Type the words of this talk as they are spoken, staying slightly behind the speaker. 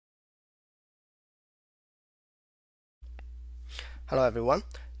Hello everyone.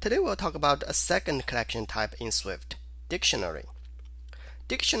 Today we'll talk about a second collection type in Swift, dictionary.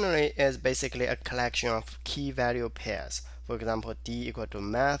 Dictionary is basically a collection of key-value pairs. For example, D equal to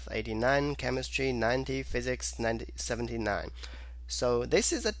math 89, chemistry 90, physics 79. So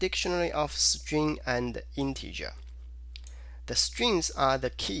this is a dictionary of string and integer. The strings are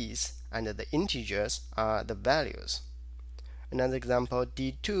the keys and the integers are the values. Another example,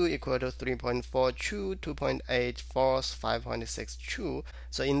 D2 equal to 3.4 true, 2.8 false, 5.6 true.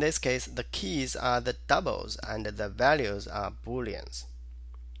 So in this case, the keys are the doubles and the values are booleans.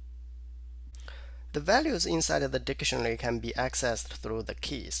 The values inside of the dictionary can be accessed through the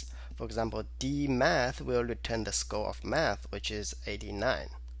keys. For example, D math will return the score of math, which is 89.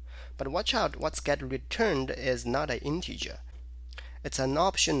 But watch out, what's get returned is not an integer. It's an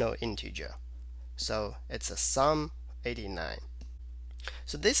optional integer. So it's a sum 89.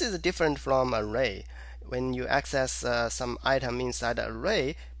 So this is different from array. When you access some item inside an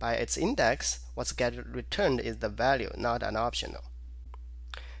array by its index, what's get returned is the value, not an optional.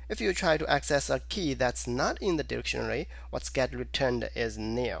 If you try to access a key that's not in the dictionary, what's get returned is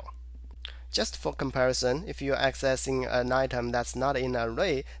nil. Just for comparison, if you're accessing an item that's not in an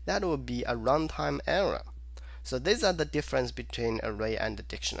array, that would be a runtime error. So these are the difference between array and the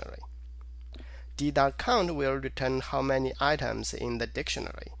dictionary. D.count will return how many items in the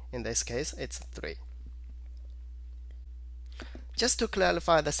dictionary. In this case, it's 3. Just to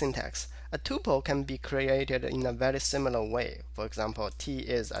clarify the syntax, a tuple can be created in a very similar way. For example, T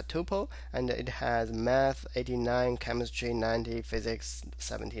is a tuple and it has math 89, chemistry 90, physics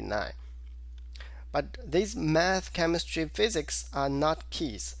 79. But these math, chemistry, physics are not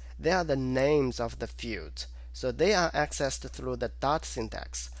keys. They are the names of the fields. So they are accessed through the dot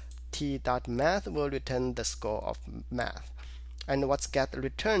syntax. T.math will return the score of math. And what's get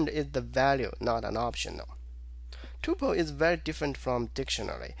returned is the value, not an optional. Tuple is very different from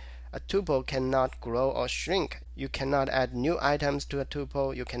dictionary. A tuple cannot grow or shrink. You cannot add new items to a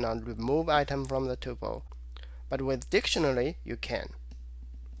tuple. You cannot remove items from the tuple. But with dictionary, you can.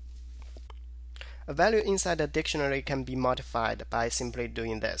 A value inside a dictionary can be modified by simply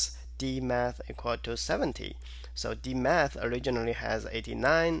doing this. Dmath equal to 70. So dmath originally has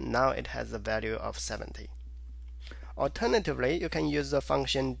 89, now it has a value of 70. Alternatively, you can use the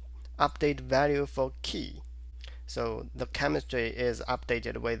function update value for key. So the chemistry is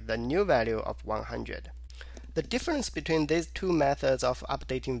updated with the new value of 100. The difference between these two methods of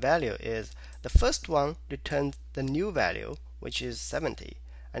updating value is the first one returns the new value, which is 70,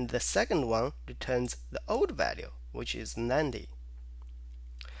 and the second one returns the old value, which is 90.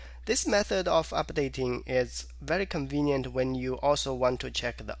 This method of updating is very convenient when you also want to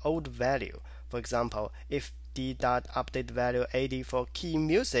check the old value. For example, if d.updateValue 80 for key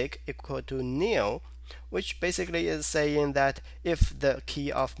music equal to nil, which basically is saying that if the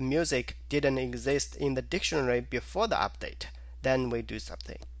key of music didn't exist in the dictionary before the update, then we do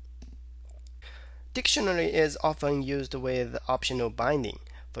something. Dictionary is often used with optional binding.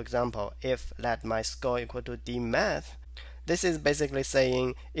 For example, if let my score equal to dmath, this is basically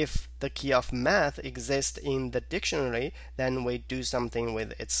saying if the key of math exists in the dictionary, then we do something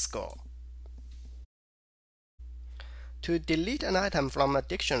with its score. To delete an item from a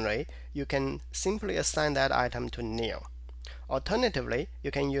dictionary, you can simply assign that item to nil. Alternatively,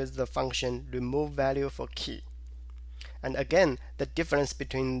 you can use the function removeValue for key. And again, the difference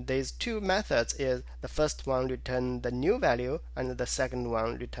between these two methods is the first one returns the new value and the second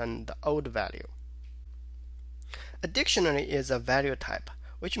one returns the old value. A dictionary is a value type,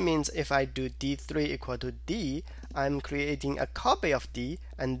 which means if I do D3 equal to D, I'm creating a copy of D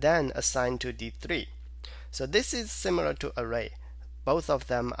and then assign to D3. So this is similar to array. Both of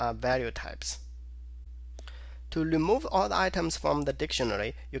them are value types. To remove all the items from the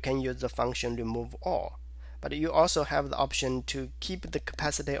dictionary, you can use the function removeAll. But you also have the option to keep the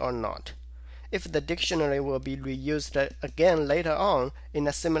capacity or not. If the dictionary will be reused again later on in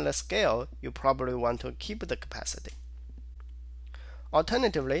a similar scale, you probably want to keep the capacity.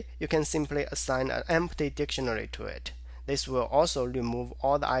 Alternatively, you can simply assign an empty dictionary to it. This will also remove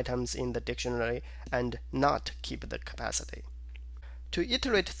all the items in the dictionary and not keep the capacity. To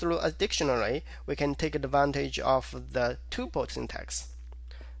iterate through a dictionary, we can take advantage of the tuple syntax.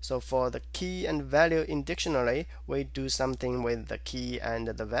 So for the key and value in dictionary, we do something with the key and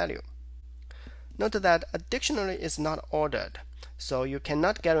the value. Note that a dictionary is not ordered, so you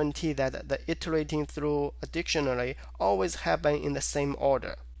cannot guarantee that the iterating through a dictionary always happen in the same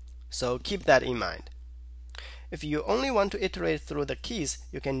order. So keep that in mind. If you only want to iterate through the keys,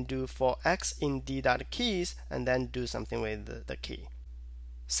 you can do for x in d.keys and then do something with the key.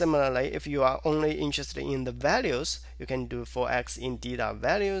 Similarly, if you are only interested in the values, you can do for x in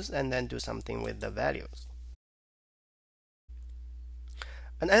d.values and then do something with the values.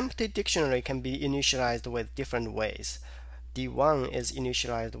 An empty dictionary can be initialized with different ways. D1 is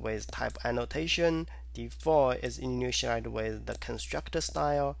initialized with type annotation, D4 is initialized with the constructor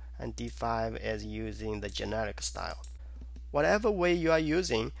style, and D5 is using the generic style. Whatever way you are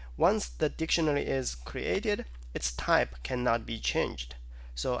using, once the dictionary is created, its type cannot be changed.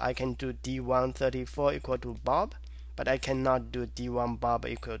 So I can do D134 equal to Bob, but I cannot do D1 Bob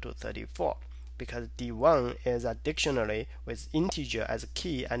equal to 34, because D1 is a dictionary with integer as a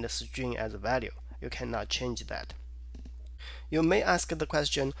key and a string as a value. You cannot change that. You may ask the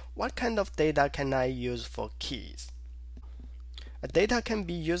question, what kind of data can I use for keys? A data can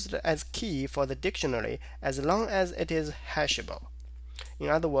be used as key for the dictionary as long as it is hashable. In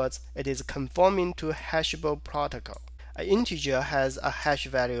other words, it is conforming to hashable protocol. An integer has a hash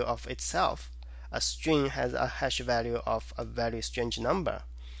value of itself. A string has a hash value of a very strange number.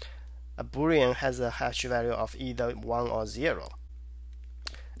 A Boolean has a hash value of either 1 or 0.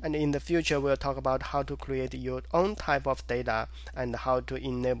 And in the future, we'll talk about how to create your own type of data and how to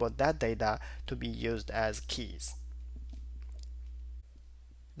enable that data to be used as keys.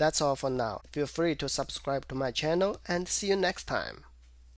 That's all for now. Feel free to subscribe to my channel and see you next time.